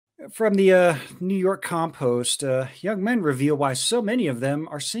From the New York Compost, young men reveal why so many of them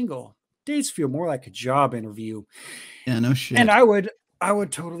are single. Dates feel more like a job interview, Yeah, no shit. and I would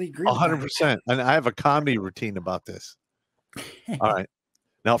totally agree with that. 100%. And I have a comedy routine about this. All right.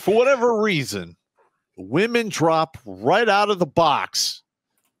 Now, for whatever reason, women drop right out of the box,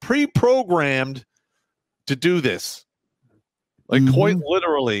 pre-programmed to do this. Like quite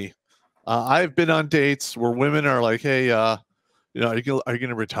literally, I've been on dates where women are like, "Hey, are you going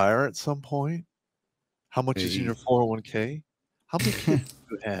to retire at some point? How much is in your 401k? How many kids do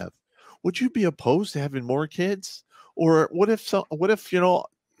you have? Would you be opposed to having more kids? Or what if a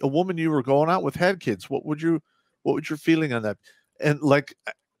woman you were going out with had kids? What would your feeling on that?" And like,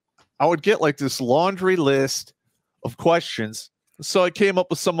 I would get like this laundry list of questions. So I came up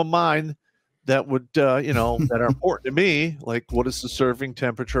with some of mine that would, that are important to me. Like, what is the serving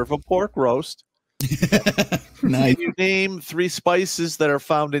temperature of a pork roast? Nice. Can you name 3 spices that are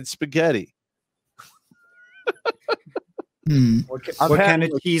found in spaghetti? What kind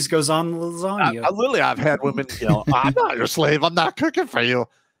of cheese goes on lasagna? I've had women, I'm not your slave. I'm not cooking for you.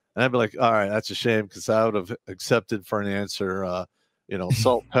 And I'd be like, all right, that's a shame because I would have accepted for an answer,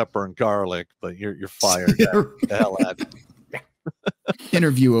 salt, pepper, and garlic. But you're fired. The hell out.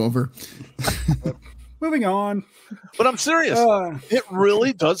 Interview over. Moving on. But I'm serious. It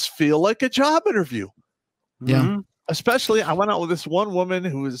really does feel like a job interview. Yeah. Especially, I went out with this one woman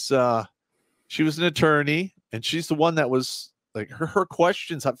who was, she was an attorney, and she's the one that was like her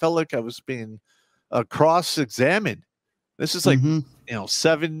questions. I felt like I was being cross-examined. This is like,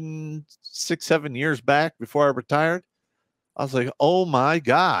 6, 7 years back before I retired. I was like, oh my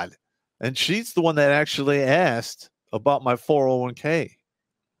God. And she's the one that actually asked about my 401k.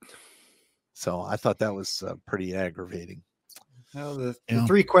 So I thought that was pretty aggravating. Well, the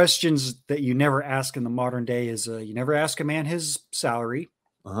 3 questions that you never ask in the modern day is you never ask a man his salary,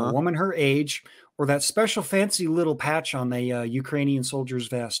 a woman her age, or that special fancy little patch on the Ukrainian soldier's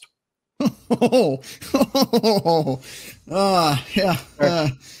vest. Yeah.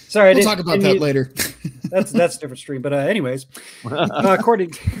 Sorry, we'll talk about that later. That's a different stream. But anyways,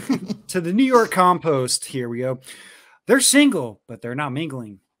 according to the New York Compost, here we go. They're single, but they're not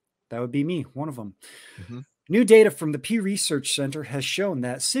mingling. That would be me, one of them. New data from the Pew Research Center has shown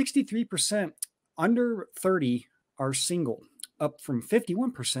that 63% under 30 are single, up from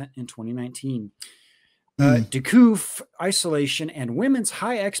 51% in 2019. Decoof, isolation, and women's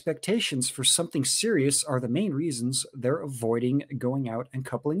high expectations for something serious are the main reasons they're avoiding going out and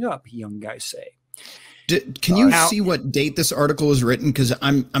coupling up, young guys say. Can you see what date this article was written? Because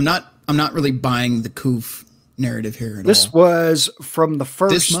I'm not really buying the Coof narrative here at this all. Was from the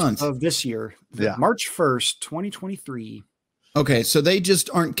first month of this year, March 1st, 2023. Okay, so they just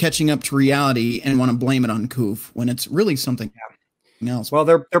aren't catching up to reality and want to blame it on Coof when it's really something else. Well,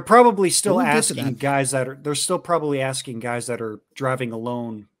 they're probably still asking guys that are driving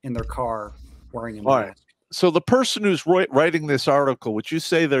alone in their car wearing a mask. All right. So the person who's writing this article, would you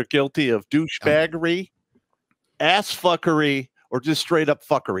say they're guilty of douchebaggery, ass fuckery, or just straight up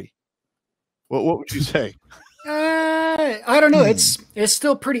fuckery? What would you say? I don't know. It's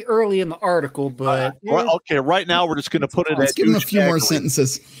still pretty early in the article, but okay. Right now, we're just going to put it. Let's give them a few more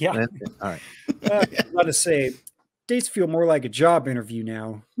sentences. Yeah. All right. I got to say, dates feel more like a job interview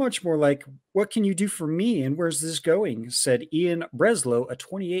now, much more like, what can you do for me and where's this going? Said Ian Breslow, a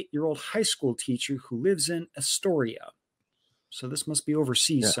 28-year-old high school teacher who lives in Astoria. So this must be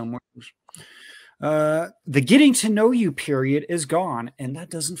overseas somewhere. The getting to know you period is gone, and that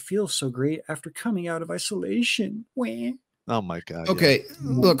doesn't feel so great after coming out of isolation. Wah. Oh my God. Okay,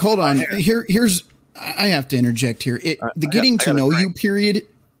 look, hold on. Here's I have to interject here. The getting to know you period.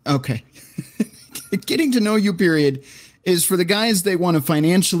 Okay. Getting to know you period is for the guys they want to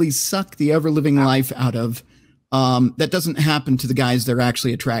financially suck the ever living life out of. That doesn't happen to the guys they're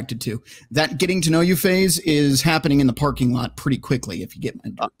actually attracted to. That getting to know you phase is happening in the parking lot pretty quickly. If you get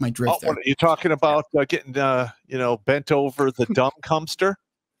my drift there. What are you talking about? Getting bent over the dumb dumpster?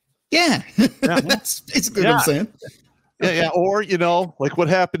 Yeah. That's basically what I'm saying. Yeah. Or, like what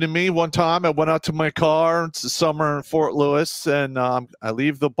happened to me one time, I went out to my car. It's the summer in Fort Lewis, and I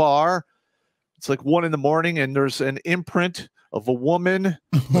leave the bar. It's like 1 a.m, and there's an imprint of a woman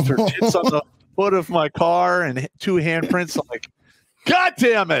with her tits on the foot of my car and 2 handprints. I'm like, God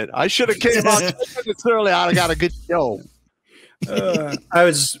damn it! I should have came out 10 minutes early. I got a good show. I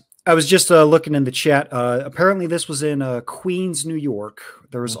was just looking in the chat. Apparently, this was in Queens, New York.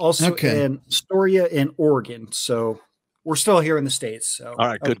 There was also in Astoria in Oregon. So we're still here in the States. So all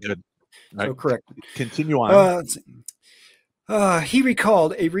right, good. So correct. Continue on. He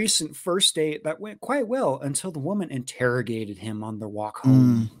recalled a recent first date that went quite well until the woman interrogated him on their walk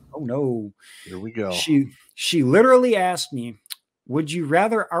home. Oh no. Here we go. She literally asked me, "Would you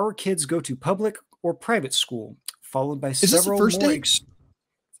rather our kids go to public or private school?" Followed by several more.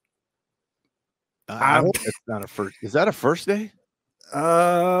 I hope it's not a first. Is that a first date?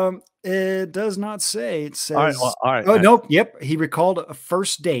 It does not say. It says. All right. Oh, nope. Yep. He recalled a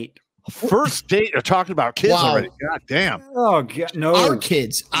first date. First date? You're talking about kids already. God damn. Oh, God, no. Our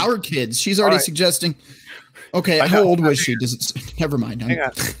kids. She's already suggesting. Okay, how old was she? Never mind. Hang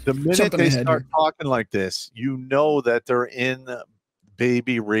on. The minute they start talking like this, you know that they're in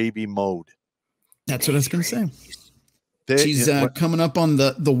baby raby mode. That's what I was going to say. She's coming up on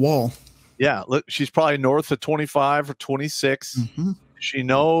the wall. Yeah, look, she's probably north of 25 or 26. Mm-hmm. She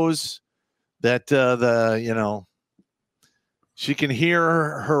knows that she can hear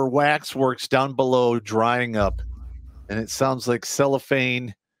her waxworks down below drying up, and it sounds like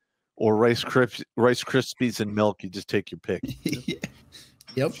cellophane or Rice Krispies and milk. You just take your pick.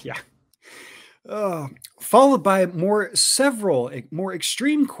 Yep. Yeah. Followed by several more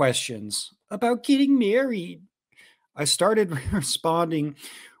extreme questions about getting married. I started responding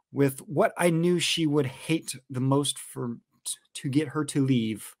with what I knew she would hate the most to get her to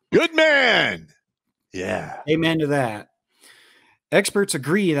leave. Good man. Yeah. Amen to that. Experts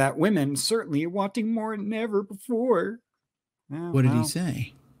agree that women certainly are wanting more than ever before. What did he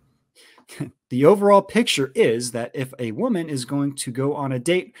say? The overall picture is that if a woman is going to go on a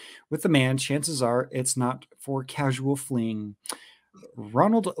date with a man, chances are it's not for casual fling.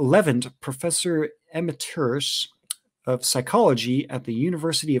 Ronald Levant, professor emeritus of psychology at the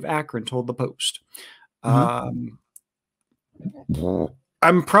University of Akron, told the Post. I'm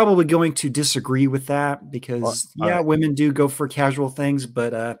probably going to disagree with that because, women do go for casual things,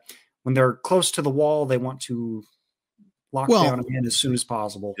 but when they're close to the wall, they want to lock down a man as soon as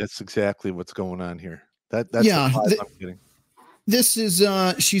possible. That's exactly what's going on here. That's the vibe I'm getting. This is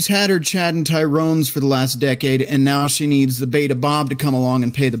she's had her Chad and Tyrones for the last decade, and now she needs the Beta Bob to come along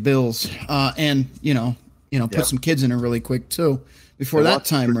and pay the bills, and put some kids in her really quick too before that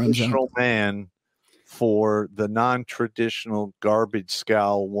time runs out. Man for the non-traditional garbage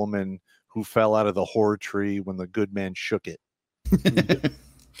scowl woman who fell out of the whore tree when the good man shook it.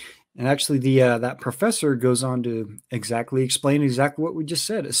 And actually, that professor goes on to explain what we just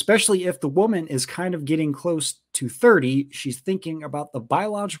said, especially if the woman is kind of getting close to 30. She's thinking about the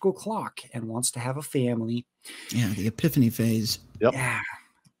biological clock and wants to have a family. Yeah, the epiphany phase. Yep. Yeah.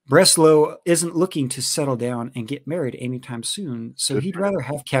 Breslow isn't looking to settle down and get married anytime soon, so he'd rather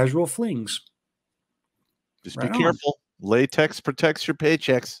have casual flings. Just be careful. Latex protects your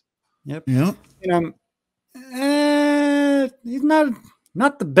paychecks. Yep. Yep. He's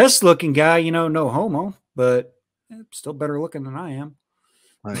not the best looking guy, no homo, but still better looking than I am.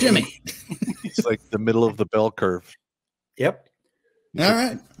 Jimmy. He's like the middle of the bell curve. Yep. All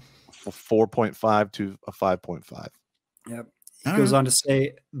right. 4.5 to a 5.5. Yep. He goes on to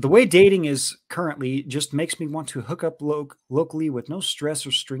say, the way dating is currently just makes me want to hook up locally with no stress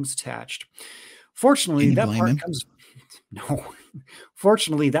or strings attached. Fortunately, that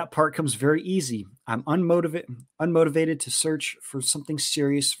part comes very easy. I'm unmotivated to search for something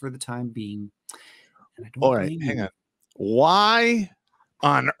serious for the time being. And I don't All right, hang on. Why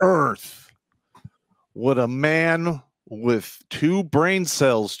on earth would a man with two brain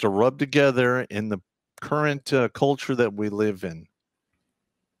cells to rub together in the current culture that we live in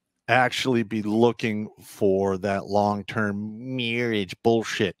actually be looking for that long-term marriage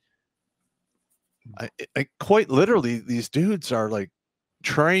bullshit? I quite literally, these dudes are like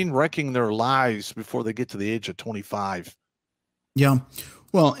train wrecking their lives before they get to the age of 25. Yeah.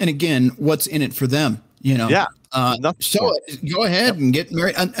 Well, and again, what's in it for them? Yeah. So go ahead and get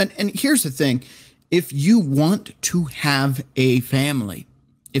married. And here's the thing. If you want to have a family,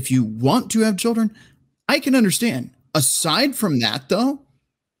 if you want to have children, I can understand. Aside from that, though,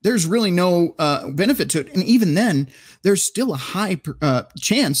 there's really no benefit to it. And even then, there's still a high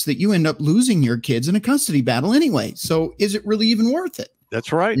chance that you end up losing your kids in a custody battle anyway. So is it really even worth it?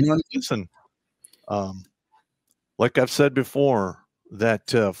 That's right. Listen, like I've said before,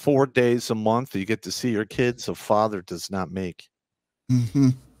 that 4 days a month you get to see your kids, a father does not make. Mm-hmm.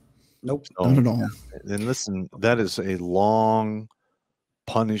 Nope. Not at all. And listen, that is a long,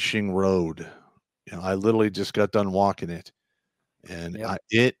 punishing road. I literally just got done walking it. And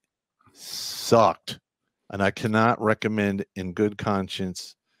it sucked. And I cannot recommend in good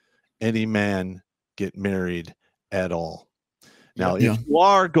conscience any man get married at all. Now, if you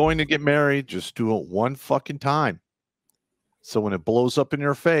are going to get married, just do it one fucking time. So when it blows up in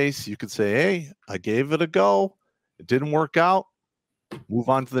your face, you could say, hey, I gave it a go. It didn't work out. Move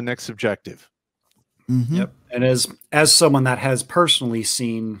on to the next objective. Yep. And as someone that has personally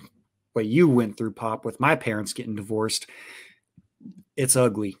seen what you went through, Pop, with my parents getting divorced, it's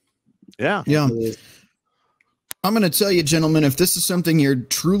ugly. Yeah. Yeah. I'm going to tell you, gentlemen, if this is something you're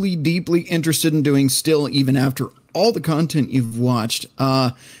truly deeply interested in doing still, even after all the content you've watched,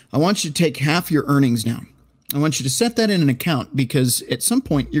 I want you to take half your earnings now. I want you to set that in an account, because at some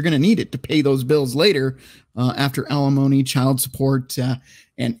point you're going to need it to pay those bills later, after alimony, child support,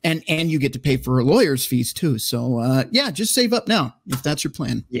 and you get to pay for lawyer's fees too. So yeah, just save up now if that's your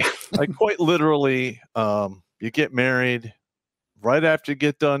plan. Yeah. Like quite literally, you get married. Right after you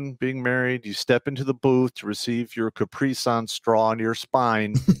get done being married, you step into the booth to receive your Capri Sun straw into your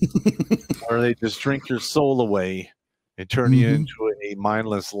spine, or they just drink your soul away and turn you into a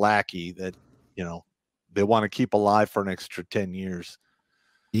mindless lackey that, you know, they want to keep alive for an extra 10 years.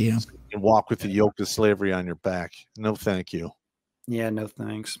 Yeah. So you can walk with the yoke of slavery on your back. No, thank you. Yeah, no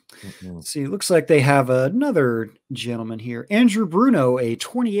thanks. See, it looks like they have another gentleman here. Andrew Bruno, a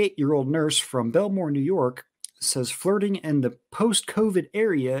 28-year-old nurse from Belmore, New York, says flirting in the post-COVID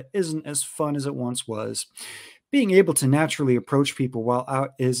area isn't as fun as it once was. Being able to naturally approach people while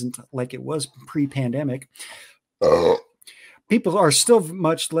out isn't like it was pre-pandemic. People are still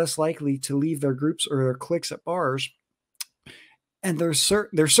much less likely to leave their groups or their cliques at bars. And they're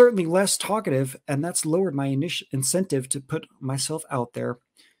certainly less talkative, and that's lowered my incentive to put myself out there.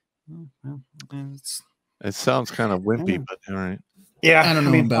 Well, it sounds kind of wimpy, but all right. Yeah, I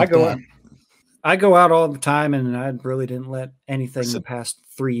don't know about that. I go out all the time, and I really didn't let anything in the past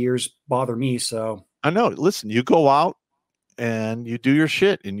 3 years bother me. So I know. Listen, you go out and you do your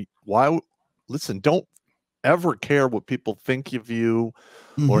shit, and listen, don't ever care what people think of you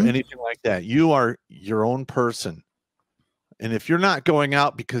or anything like that. You are your own person. And if you're not going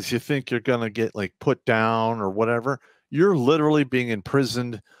out because you think you're going to get like put down or whatever, you're literally being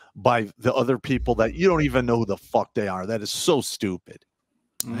imprisoned by the other people that you don't even know who the fuck they are. That is so stupid.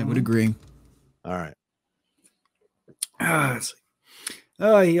 I would agree. All right.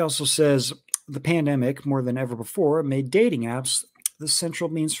 He also says the pandemic, more than ever before, made dating apps the central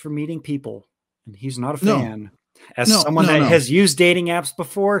means for meeting people. And he's not a fan. As someone that has used dating apps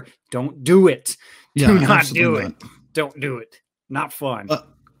before, don't do it. Do not do it. Don't do it. Not fun.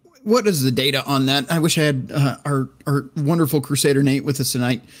 What is the data on that? I wish I had our wonderful Crusader Nate with us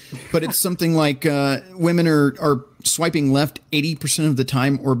tonight, but it's something like women are swiping left 80% of the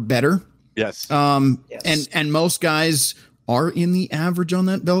time or better. Yes. Yes. And most guys are in the average on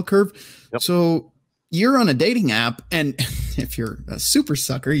that bell curve. Yep. So you're on a dating app, and if you're a super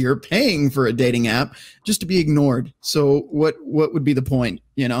sucker, you're paying for a dating app just to be ignored. So what would be the point?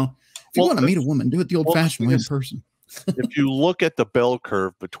 You know, if you want to meet a woman, do it the old fashioned way in person. If you look at the bell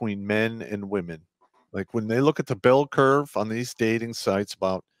curve between men and women, like when they look at the bell curve on these dating sites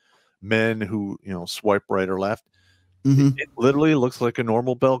about men who, you know, swipe right or left, it literally looks like a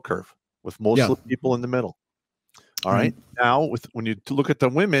normal bell curve with most of the people in the middle. All right. Now, when you look at the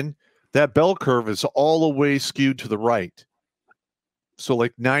women, that bell curve is all the way skewed to the right. So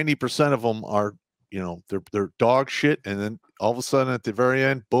like 90% of them are, you know, they're dog shit. And then all of a sudden at the very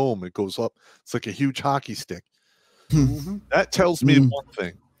end, boom, it goes up. It's like a huge hockey stick. That tells me one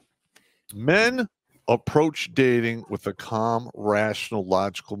thing. Men approach dating with a calm, rational,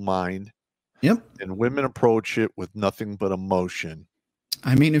 logical mind. Yep. And women approach it with nothing but emotion.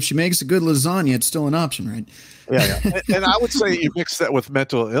 I mean, if she makes a good lasagna, it's still an option, right? Yeah. And I would say you mix that with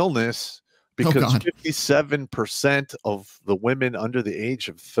mental illness, because 57% of the women under the age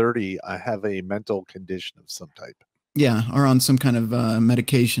of 30 have a mental condition of some type. Yeah, or on some kind of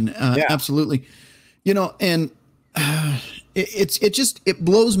medication. Absolutely. You know, and it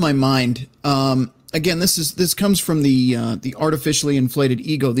blows my mind. Again, this comes from the artificially inflated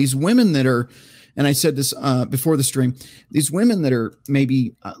ego. These women that are, and I said this before the stream, these women that are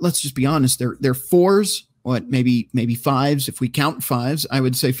maybe, let's just be honest, they're fours, maybe fives. If we count fives, I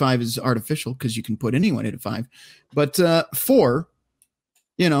would say 5 is artificial because you can put anyone at a 5. But 4,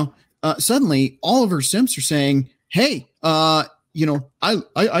 you know, suddenly all of her simps are saying, hey, you know,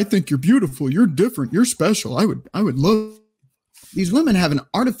 I think you're beautiful. You're different. You're special. I would love. These women have an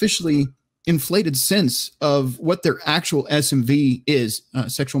artificially inflated sense of what their actual SMV is,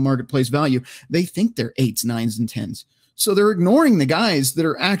 sexual marketplace value. They think they're 8s, 9s, and 10s. So they're ignoring the guys that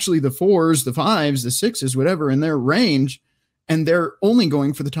are actually the 4s, the 5s, the 6s, whatever in their range, and they're only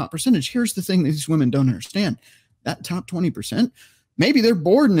going for the top percentage. Here's the thing that these women don't understand. That top 20%, maybe they're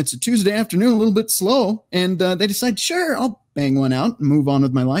bored and it's a Tuesday afternoon, a little bit slow, and they decide, sure, I'll bang one out and move on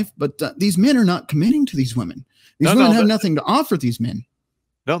with my life. But these men are not committing to these women. These women have nothing to offer these men.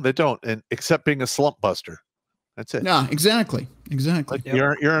 No, they don't. And except being a slump buster. That's it. Yeah, exactly. Like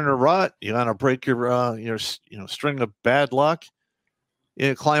you're in a rut. You want to break your string of bad luck.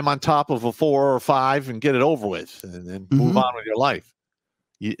 You climb on top of a 4 or 5 and get it over with, and then move on with your life.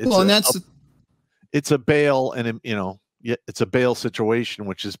 It's a bail, and it's a bail situation,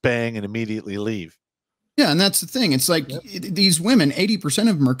 which is bang and immediately leave. Yeah, and that's the thing. It's like these women, 80%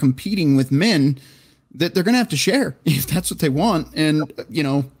 of them are competing with men that they're going to have to share if that's what they want, and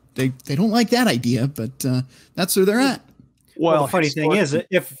they don't like that idea, but that's where they're at. Well, the funny thing is,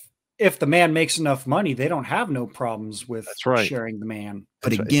 if the man makes enough money, they don't have no problems with sharing the man.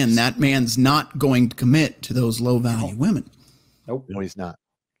 But again, that man's not going to commit to those low value women. Nope. No, he's not.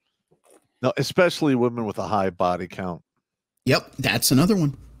 No, especially women with a high body count. Yep, that's another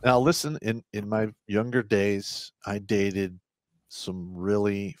one. Now, listen, in my younger days, I dated some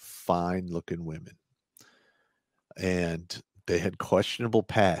really fine looking women, and they had questionable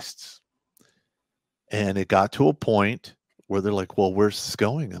pasts. And it got to a point where they're like, well, where's this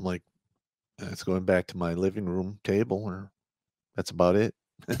going? I'm like, it's going back to my living room table, or that's about it.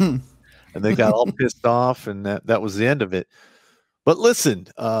 And they got all pissed off, and that was the end of it. But listen,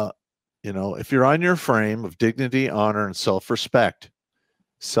 if you're on your frame of dignity, honor, and self-respect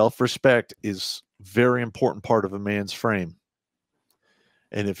is a very important part of a man's frame.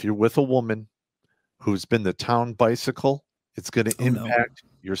 And if you're with a woman who's been the town bicycle, it's going to impact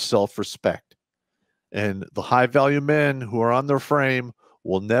your self-respect. And the high-value men who are on their frame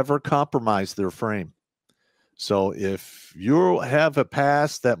will never compromise their frame. So if you have a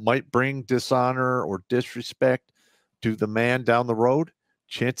past that might bring dishonor or disrespect to the man down the road,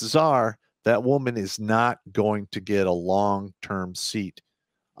 chances are that woman is not going to get a long-term seat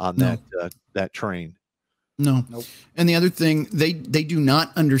on that train. No. Nope. And the other thing, they do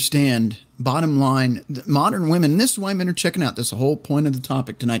not understand, bottom line, modern women, and this is why men are checking out. This is the whole point of the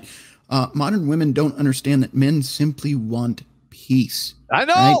topic tonight. Modern women don't understand that men simply want peace. I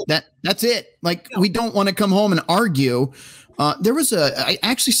know. Right? That's it. Like, we don't want to come home and argue. I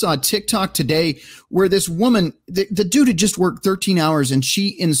actually saw a TikTok today where this woman, the dude had just worked 13 hours and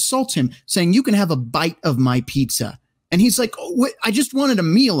she insults him saying, you can have a bite of my pizza. And he's like, oh, I just wanted a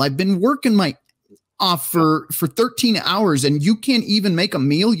meal. I've been working my off for 13 hours and you can't even make a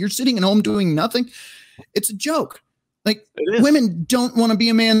meal. You're sitting at home doing nothing. It's a joke. Like, women don't want to be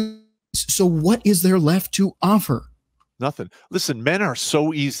a man. So what is there left to offer? Nothing. Listen, men are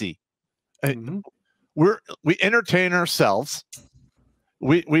so easy. We entertain ourselves.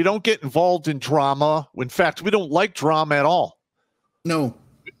 We don't get involved in drama. In fact, we don't like drama at all. No.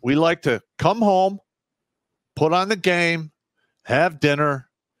 We like to come home, put on the game, have dinner,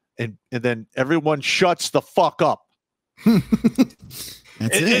 and then everyone shuts the fuck up.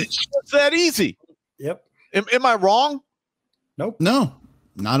 That's it. It's that easy. Yep. Am I wrong? Nope. No,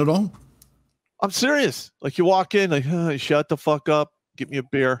 not at all. I'm serious. Like, you walk in, like, shut the fuck up. Give me a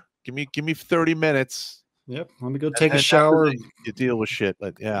beer. Give me 30 minutes. Yep. Let me go take a shower. You deal with shit,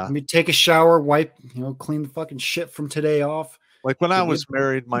 but yeah. Let me take a shower, wipe, clean the fucking shit from today off. Like, when I was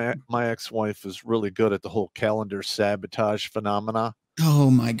married, my ex-wife was really good at the whole calendar sabotage phenomena. Oh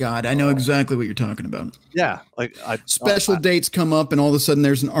my God. I know exactly what you're talking about. Yeah. Like, special dates come up and all of a sudden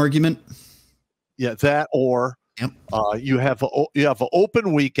there's an argument. Yeah. That, or you have an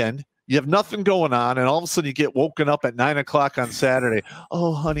open weekend. You have nothing going on, and all of a sudden you get woken up at 9 o'clock on Saturday.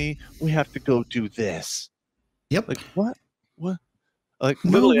 Oh, honey, we have to go do this. Yep. Like, what? Like,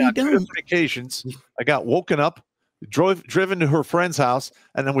 literally on 2 different occasions, I got woken up, driven to her friend's house,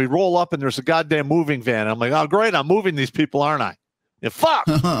 and then we roll up and there's a goddamn moving van. I'm like, oh, great, I'm moving these people, aren't I? Yeah, fuck.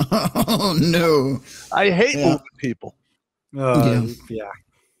 Oh, no. I hate moving people. Yeah.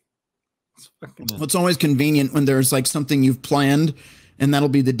 Well, it's always convenient when there's like something you've planned, and that'll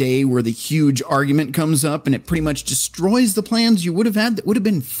be the day where the huge argument comes up and it pretty much destroys the plans you would have had that would have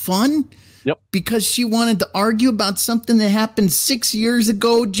been fun. Yep. Because she wanted to argue about something that happened 6 years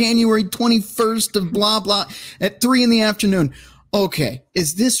ago, January 21st of blah, blah, at 3 p.m. Okay,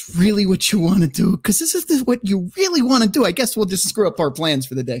 is this really what you want to do? Because this is what you really want to do. I guess we'll just screw up our plans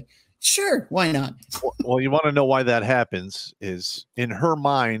for the day. Sure, why not? Well, you want to know why that happens is, in her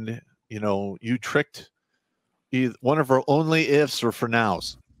mind, you tricked one of her only ifs or for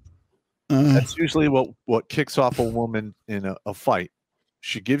nows. That's usually what kicks off a woman in a fight.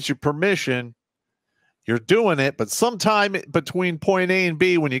 She gives you permission, you're doing it, but sometime between point A and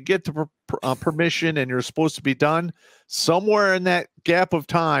B, when you get to permission and you're supposed to be done, somewhere in that gap of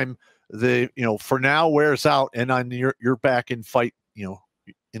time, the for now wears out, and you're back in fight,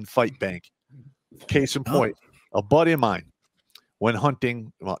 in fight bank. Case in point, a buddy of mine went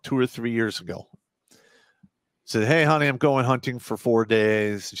hunting about 2 or 3 years ago. said, hey, honey, I'm going hunting for 4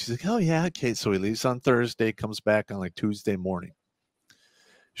 days. And she's like, oh, yeah, okay. So he leaves on Thursday, comes back on like Tuesday morning.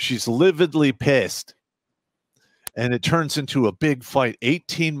 She's lividly pissed. And it turns into a big fight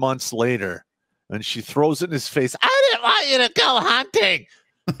 18 months later. And she throws it in his face. I didn't want you to go hunting.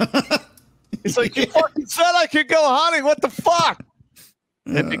 He's like, you fucking said I could go hunting. What the fuck?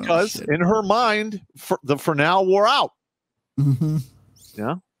 And because in her mind, for now wore out. Mm-hmm.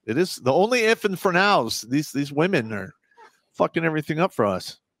 Yeah, it is the only if and for nows. These women are fucking everything up for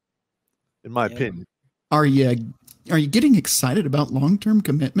us, in my opinion. Are you getting excited about long-term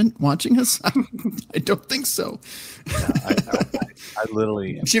commitment watching us? I don't think so. Yeah, I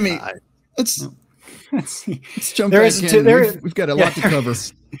literally, Jimmy. Let's jump there back in. We've got a lot to cover.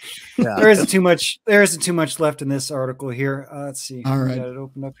 Yeah. There isn't too much. There isn't too much left in this article here. Let's see. All right, got it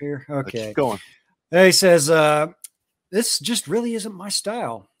open up here. Okay, keep going. He says, "This just really isn't my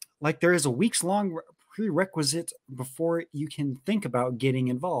style. Like there is a weeks-long prerequisite before you can think about getting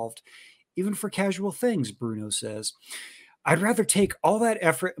involved, even for casual things." Bruno says, "I'd rather take all that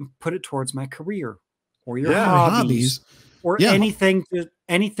effort and put it towards my career or your hobbies, or anything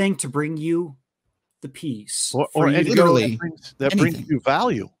to bring you the peace, or literally that brings you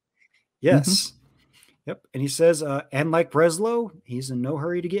value." Yes. Mm-hmm. Yep. And he says, and like Breslow, he's in no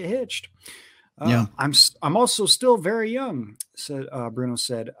hurry to get hitched. I'm also still very young, said Bruno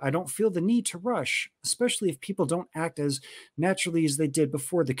said. I don't feel the need to rush, especially if people don't act as naturally as they did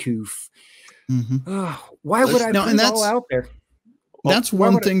before the coof. Mm-hmm. Why would I put it all out there? That's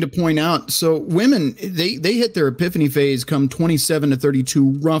one thing to point out. So women, they hit their epiphany phase come 27 to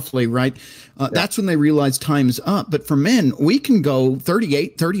 32, roughly, right? That's when they realize time is up. But for men, we can go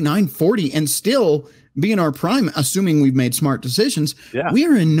 38, 39, 40 and still be in our prime, assuming we've made smart decisions. Yeah. We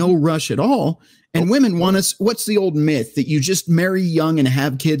are in no rush at all. And women want us. What's the old myth that you just marry young and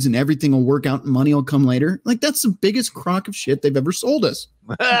have kids and everything will work out and money will come later? Like that's the biggest crock of shit they've ever sold us.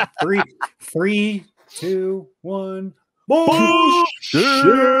 3, 2, 1. Bullshit.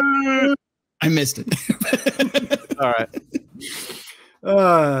 I missed it. All right.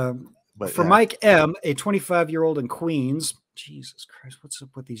 For Mike M., a 25-year-old in Queens, Jesus Christ, what's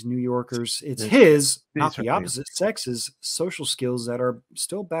up with these New Yorkers? It's his, not the opposite sex's, social skills that are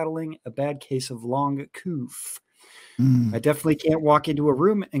still battling a bad case of long coof. I definitely can't walk into a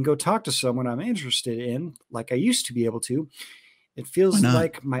room and go talk to someone I'm interested in like I used to be able to. It feels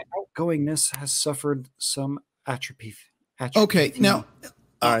like my outgoingness has suffered some atrophy. Okay, now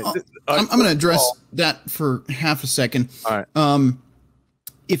all right. I'm going to address that for half a second. All right.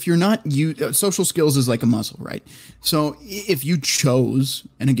 If you're not social skills is like a muscle, right? So if you chose,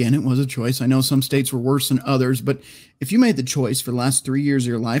 and again, it was a choice. I know some states were worse than others, but if you made the choice for the last 3 years of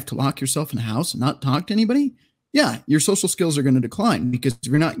your life to lock yourself in a house and not talk to anybody, yeah, your social skills are going to decline because if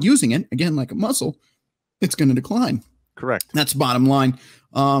you're not using it, again, like a muscle, it's going to decline. Correct. That's bottom line.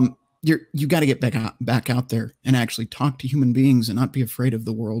 You got to get back out there and actually talk to human beings and not be afraid of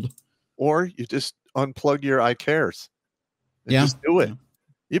the world. Or you just unplug your I cares. And just do it.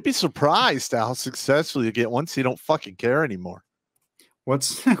 You'd be surprised how successful you get once you don't fucking care anymore.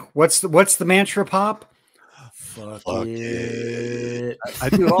 What's the mantra, Pop? Fuck it. I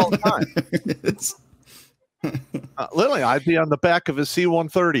do it all the time. Literally, I'd be on the back of a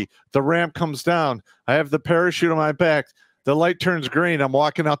C-130. The ramp comes down. I have the parachute on my back. The light turns green. I'm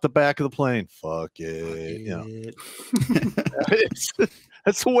walking out the back of the plane. Fuck it. You know.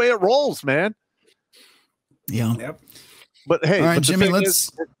 That's the way it rolls, man. Yeah. Yep. But hey, all right, Jimmy,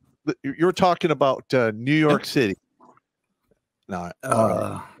 you're talking about New York City. Now,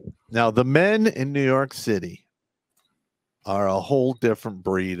 now, the men in New York City are a whole different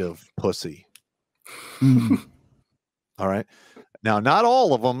breed of pussy. All right. Now, not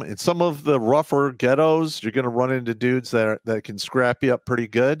all of them. In some of the rougher ghettos, you're going to run into dudes that can scrap you up pretty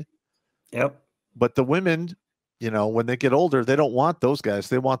good. Yep. But the women, you know, when they get older, they don't want those guys.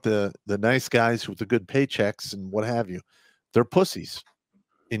 They want the nice guys with the good paychecks and what have you. They're pussies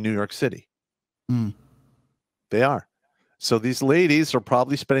in New York City. They are. So these ladies are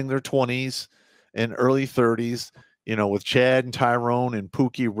probably spending their 20s and early 30s, you know, with Chad and Tyrone and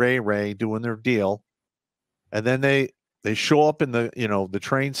Pookie Ray doing their deal. And then they show up in the, you know, the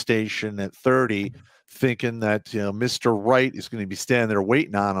train station at 30 thinking that, you know, Mr. Right is going to be standing there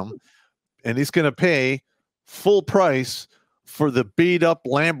waiting on them. And he's going to pay full price for the beat up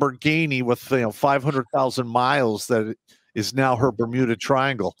Lamborghini with, you know, 500,000 miles that is now her Bermuda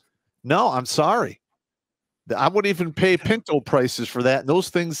Triangle. No, I'm sorry. I wouldn't even pay Pinto prices for that. And those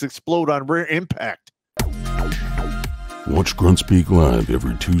things explode on rare impact. Watch Grunt Speak live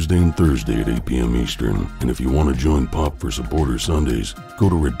every Tuesday and Thursday at 8 p.m. Eastern. And if you want to join Pop for Supporter Sundays, go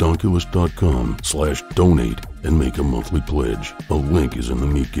to redonkulous.com/donate and make a monthly pledge. A link is in the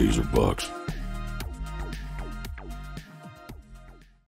Meat Gazer box.